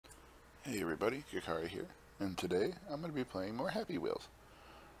Hey everybody, Kikari here, and today I'm going to be playing more Happy Wheels.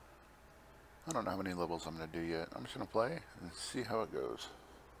 I don't know how many levels I'm going to do yet. I'm just going to play and see how it goes.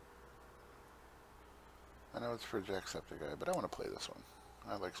 I know it's for Jacksepticeye, but I want to play this one.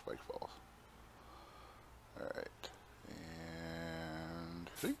 I like Spike Falls. Alright, and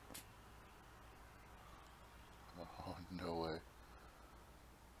see? Oh, no way.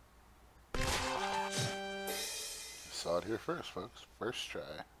 Saw it here first, folks. First try.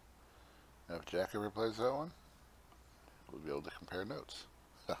 Now if Jack ever plays that one, we'll be able to compare notes.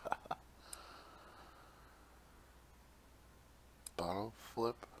 Bottle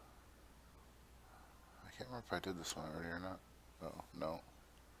flip. I can't remember if I did this one already or not. Oh, no.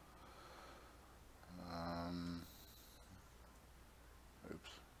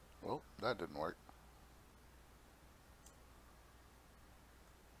 Oops. Well, that didn't work.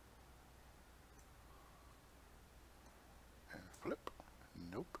 And flip.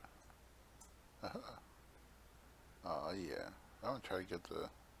 Nope. Oh, yeah. I'm gonna try to get the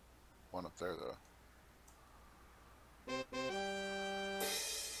one up there, though.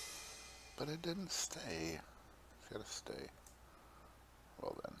 But it didn't stay. It's gotta stay.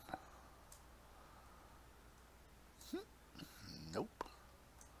 Well, then. Nope.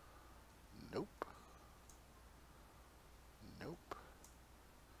 Nope. Nope.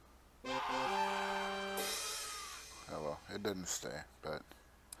 Oh, well. It didn't stay, but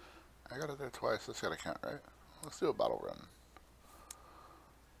I got it there twice. That's gotta count, right? Let's do a bottle run.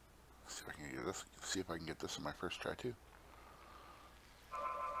 See if I can get this. See if I can get this in my first try too.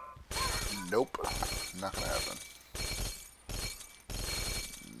 Nope, not gonna happen.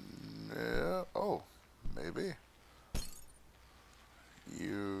 Yeah. Oh, maybe.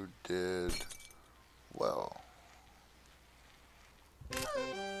 You did well.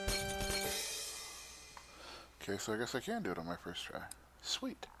 Okay, so I guess I can do it on my first try.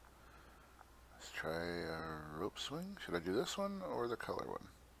 Sweet. Let's try a rope swing. Should I do this one or the color one?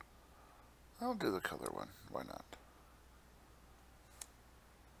 I'll do the color one. Why not?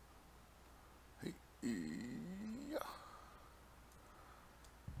 Yeah.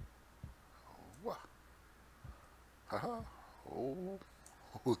 Wah. Haha. Oh.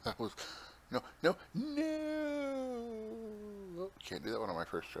 Oh, that was... No, no, no! Oh, can't do that one on my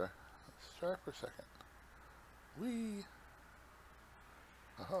first try. Let's try for a second. Whee!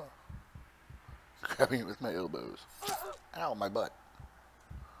 Haha. Grabbing it with my elbows. Ow, my butt.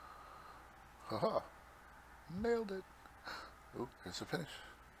 Haha. Nailed it. Oh, there's the finish.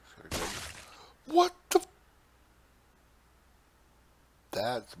 What the?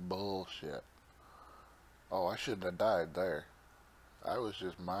 That's bullshit. Oh, I shouldn't have died there. I was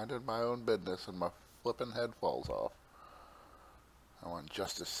just minding my own business and my flipping head falls off. I want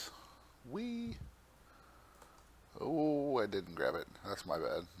justice. Whee! Oh, I didn't grab it. That's my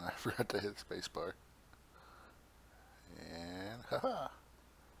bad. I forgot to hit spacebar. And haha.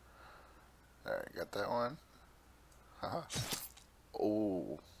 Alright, got that one. Haha.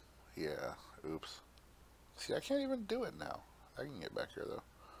 Oh, yeah. Oops. See, I can't even do it now. I can get back here though.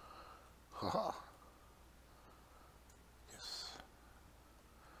 Haha. Yes.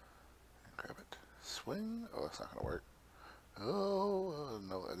 And grab it. Swing. Oh, that's not gonna work. Oh,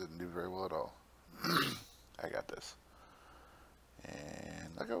 no, I didn't do very well at all. I got this.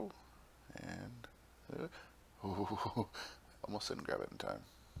 And let go. And oh, almost didn't grab it in time.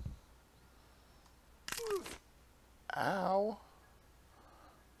 Ow!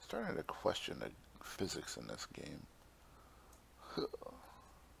 Starting to question the physics in this game.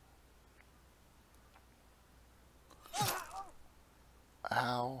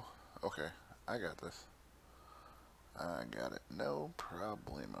 Ow! Okay, I got this. I got it. No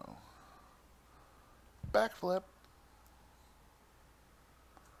problemo. Backflip.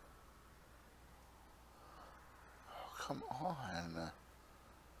 Oh, come on.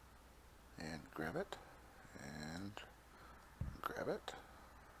 And grab it. And grab it.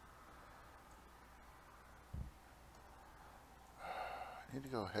 I need to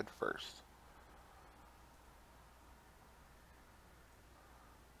go head first.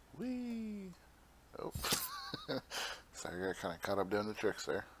 Whee! Oh. Sorry, I got kind of caught up doing the tricks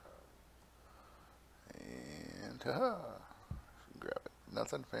there. And haha! Grab it.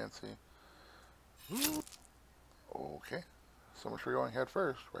 Nothing fancy. Ooh. Okay. So much for going head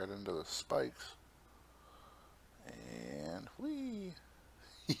first, right into the spikes. And whee!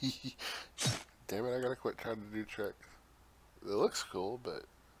 Damn it, I gotta quit trying to do tricks. It looks cool, but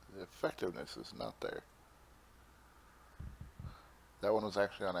the effectiveness is not there. That one was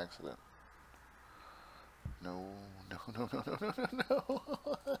actually on accident. No, no, no, no, no, no, no,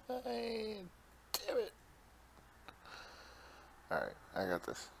 no. Damn it. Alright, I got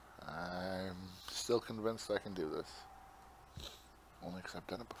this. I'm still convinced I can do this. Only because I've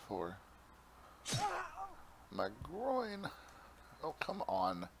done it before. My groin. Oh, come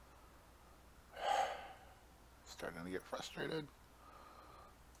on. Starting to get frustrated.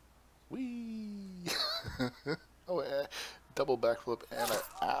 Whee! Oh, double backflip and a...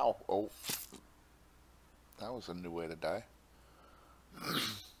 Ow! Oh. That was a new way to die.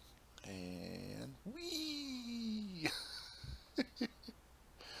 And... Whee!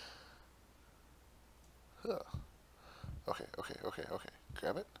 Huh. Okay.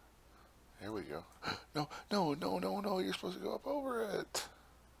 Grab it. There we go. No. You're supposed to go up over it.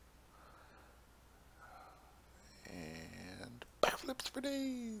 And backflips for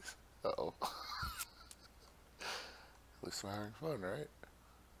days. Uh-oh. At least I'm having fun, right?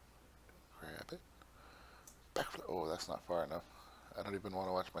 Grab it. Backflip. Oh, that's not far enough. I don't even want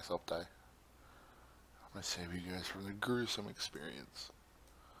to watch myself die. I'm going to save you guys from the gruesome experience.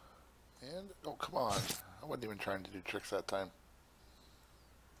 And, oh, come on. I wasn't even trying to do tricks that time.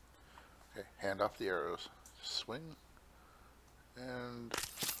 Okay, hand off the arrows. Just swing. And,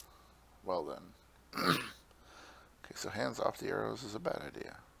 well then. Okay, so hands off the arrows is a bad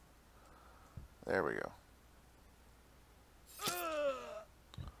idea. There we go.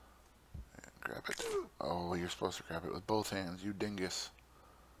 And grab it. Oh, you're supposed to grab it with both hands, you dingus.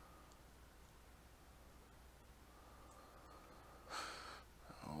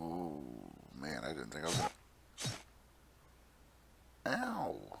 Oh, man, I didn't think I was gonna...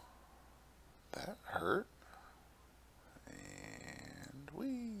 Ow! That hurt. And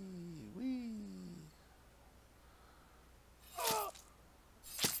wee.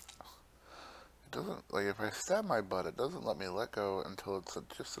 It doesn't, like, if I stab my butt, it doesn't let me let go until it's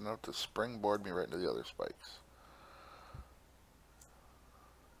just enough to springboard me right into the other spikes.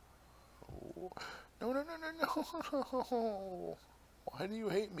 Oh. No. Why do you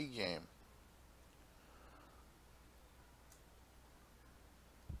hate me, game?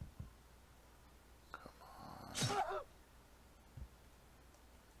 Come on.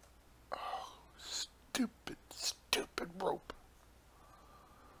 Oh, stupid rope.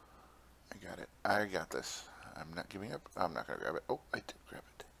 I got it. I got this. I'm not giving up. I'm not going to grab it. Oh, I did grab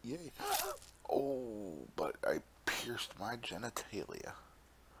it. Yay. Oh, but I pierced my genitalia.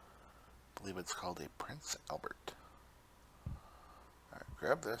 I believe it's called a Prince Albert. Alright,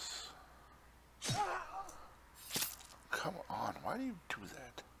 grab this. Come on, why do you do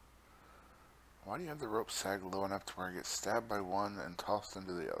that? Why do you have the rope sag low enough to where I get stabbed by one and tossed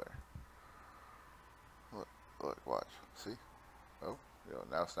into the other? Look, watch. See? Oh,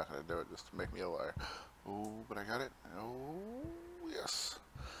 now it's not going to do it just to make me a liar. Oh, but I got it. Oh, yes.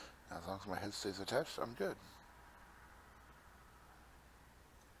 Now, as long as my head stays attached, I'm good.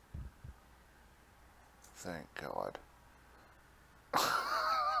 Thank God.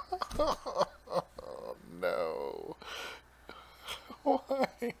 Oh, no.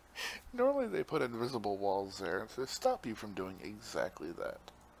 Why? Normally they put invisible walls there to stop you from doing exactly that.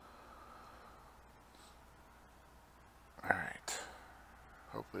 Alright.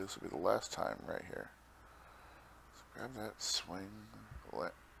 Hopefully this will be the last time right here. So grab that, swing,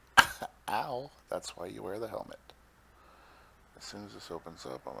 Ow! That's why you wear the helmet. As soon as this opens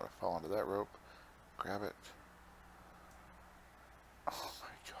up, I'm going to fall into that rope, grab it. Oh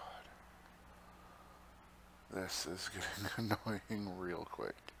my God. This is getting annoying real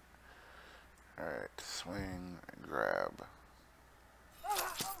quick. Alright, swing and grab.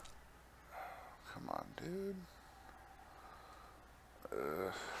 Come on, dude.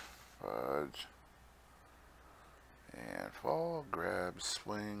 Fudge. And fall, grab,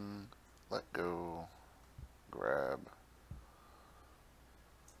 swing, let go, grab.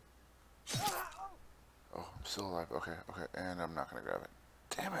 Oh, I'm still alive. Okay, and I'm not gonna grab it.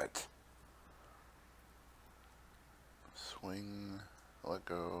 Damn it! Swing, let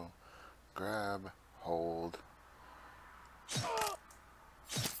go, grab, hold.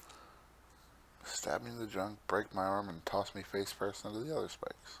 Stab me in the junk, break my arm, and toss me face first into the other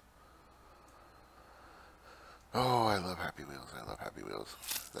spikes. Oh, I love Happy Wheels.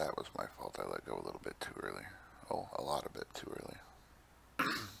 That was my fault. I let go a little bit too early. Oh, a lot of bit too early.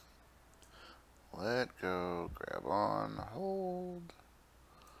 Let go, grab on, hold.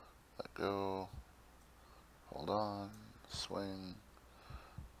 Let go, hold on, swing.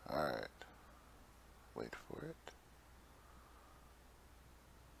 Alright. Wait for it.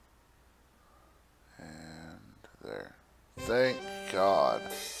 And there. Thank God.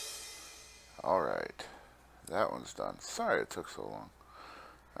 Alright. That one's done. Sorry it took so long.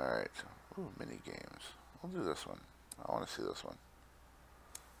 Alright. Ooh, mini games. We'll do this one. I want to see this one.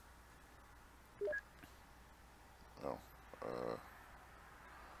 Oh.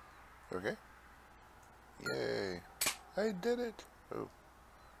 Okay. Yay. I did it. Oh.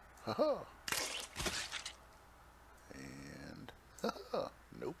 Haha. And haha.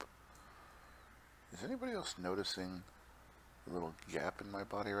 Nope. Is anybody else noticing the little gap in my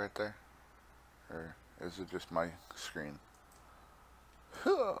body right there? Or is it just my screen?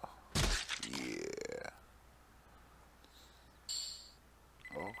 Huh. Yeah.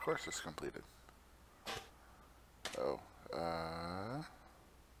 Oh, of course it's completed. Oh. Huh.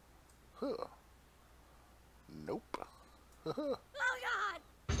 Nope. Oh God!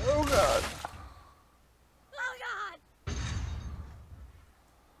 Oh God. Oh God!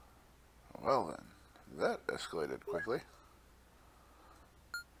 Well then, that escalated quickly.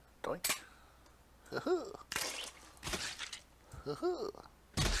 Doink.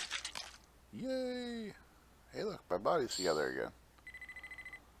 Yay! Hey look, my body's together again.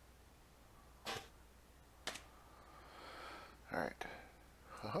 Alright.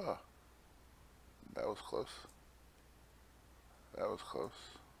 Haha. That was close. That was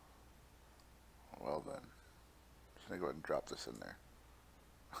close. Well then. Just gonna go ahead and drop this in there.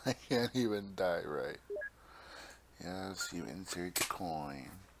 I can't even die right. Yes, you insert the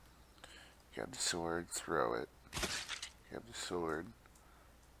coin. Grab the sword, throw it. Grab the sword.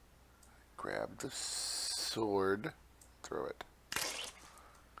 Grab the sword, throw it.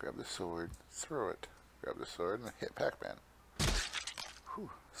 Grab the sword, throw it. Grab the sword, and hit Pac-Man. Whew.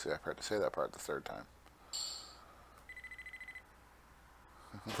 See, I forgot to say that part the third time.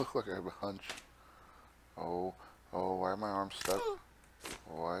 Look like I have a hunch. Oh, why are my arms stuck?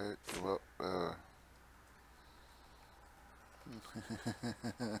 Why, well,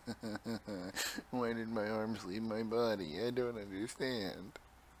 why did my arms leave my body? I don't understand.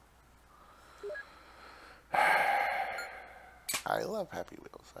 I love Happy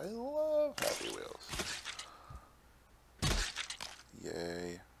Wheels. I love Happy Wheels.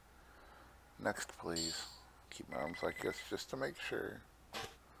 Yay. Next, please. Keep my arms like this just to make sure.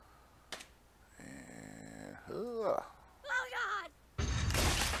 And, Oh God!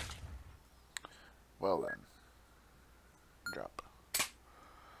 well then. Drop.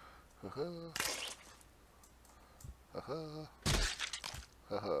 Haha. Haha.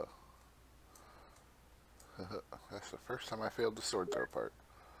 Haha. That's the first time I failed the sword throw part.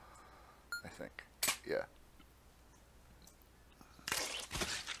 I think. Yeah.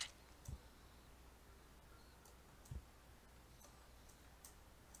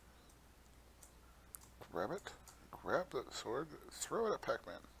 Grab it. Grab the sword. Throw it at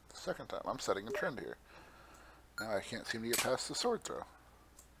Pac-Man. The second time. I'm setting a trend here. Now I can't seem to get past the sword throw.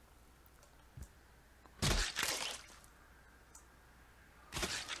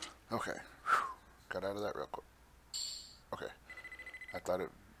 Okay. Whew. Got out of that real quick. Okay. I thought it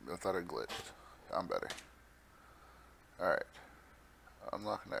glitched. I'm better. Alright.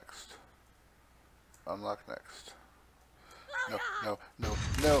 Unlock next. Unlock next. Oh No, God! no, no,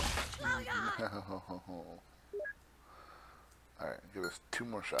 no! Oh God! No. Alright, give us 2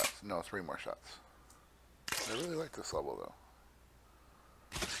 more shots. No, 3 more shots. I really like this level though.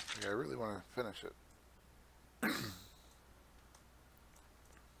 Like, I really want to finish it.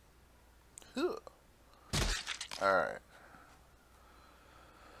 Alright.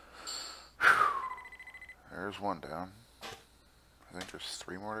 There's one down. I think there's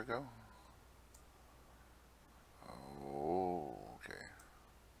 3 more to go. Oh, okay.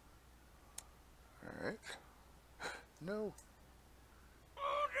 Alright. No.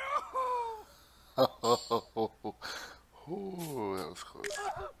 Oh, no! Oh, that was close.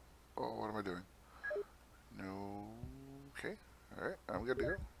 Oh, what am I doing? No. Okay. Alright, I'm good to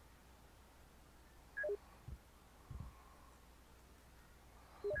go.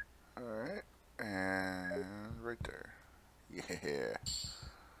 Alright. And right there. Yeah.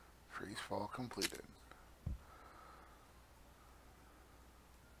 Freeze fall completed.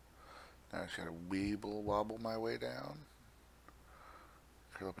 Now I just gotta weeble wobble my way down.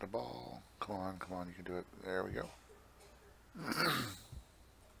 Curl up in a ball. Come on, you can do it. There we go.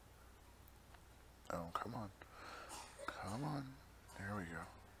 Oh, come on. Come on. There we go.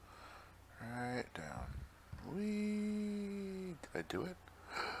 Right down. Whee! Did I do it?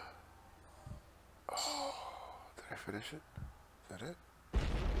 Oh, did I finish it? Is that it?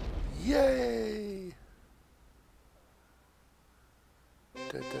 Yay!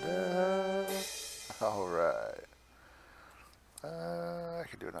 Da-da-da! Alright. I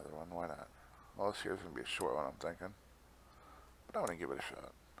could do another one. Why not? Well, this here's going to be a short one, I'm thinking. But I want to give it a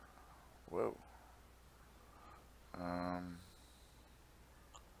shot. Whoa.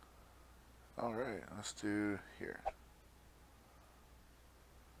 Alright, let's do here.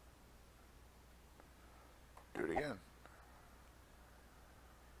 Do it again.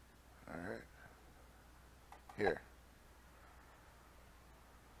 here.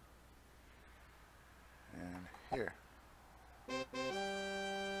 And here.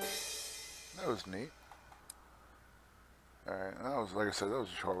 That was neat. Alright, that was, like I said, that was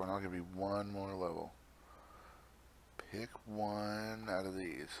a short one. I'll give you one more level. Pick one out of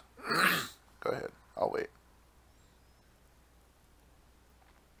these. Go ahead. I'll wait.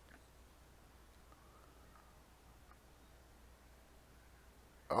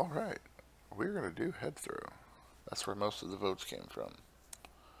 Alright. We're going to do head throw. That's where most of the votes came from.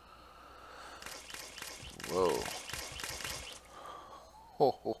 Whoa.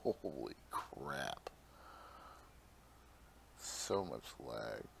 Holy crap. So much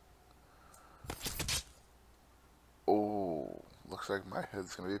lag. Oh, looks like my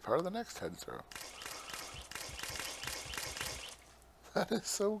head's going to be part of the next head throw. That is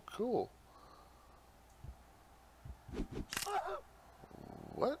so cool.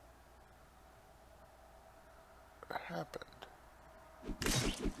 What happened?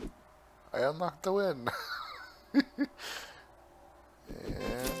 I unlocked the win.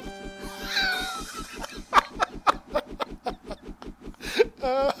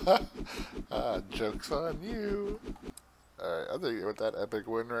 And joke's on you. Alright, I think with that epic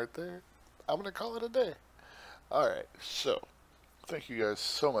win right there, I'm going to call it a day. Alright, so, thank you guys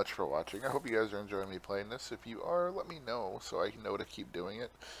so much for watching. I hope you guys are enjoying me playing this. If you are, let me know so I can know to keep doing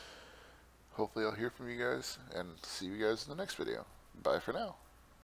it. Hopefully I'll hear from you guys, and see you guys in the next video. Bye for now.